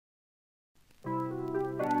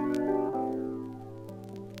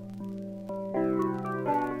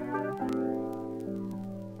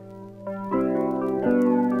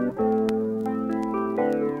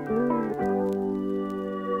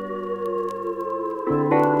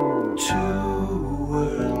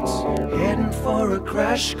for a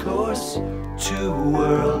crash course. Two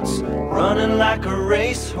worlds running like a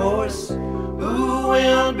racehorse. Who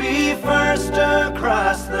will be first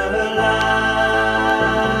across the line?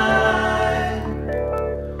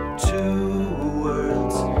 Two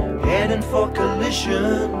worlds heading for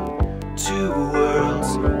collision. Two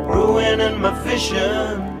worlds ruining my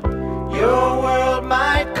vision. Your world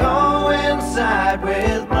might coincide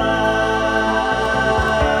with mine.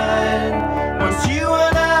 Once you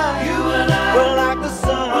and I were like the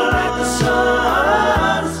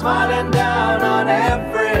sun, smiling down on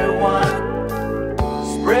everyone,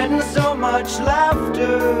 spreading so much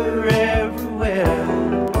laughter everywhere.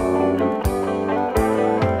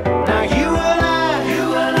 Now you and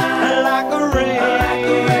I like a rain.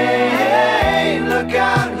 Look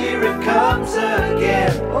out, here it comes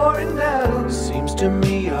again. Pouring down. Seems to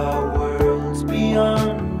me our world's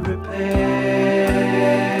beyond repair.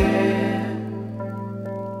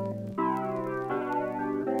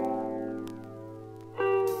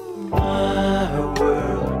 My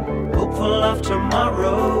world, hopeful of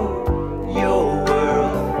tomorrow. Your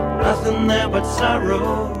world, nothing there but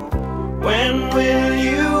sorrow. When will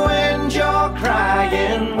you end your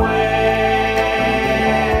crying ways?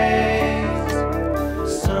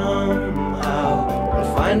 Somehow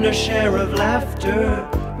we'll find our share of laughter,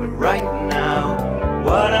 but right now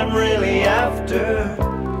what I'm really after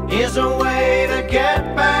is a way to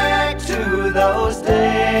get back to those days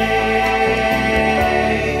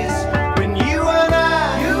when you and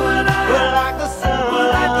I were like the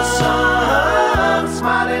sun,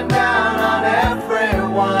 smiling down on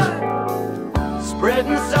everyone,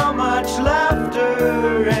 spreading so much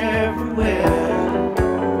laughter everywhere.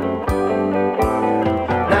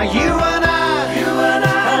 Now you and I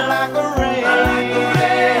are like a rain.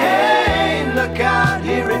 Look out,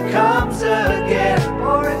 here it comes again,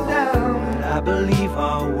 pouring down. But I believe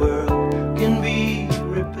our world can be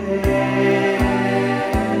repaired.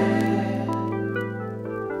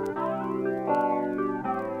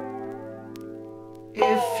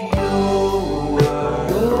 If your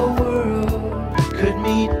world could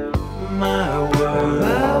meet my world,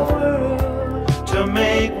 to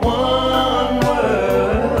make one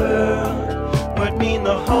world would mean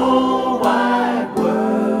the whole wide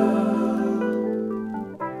world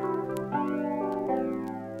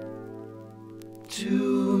to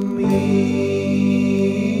me.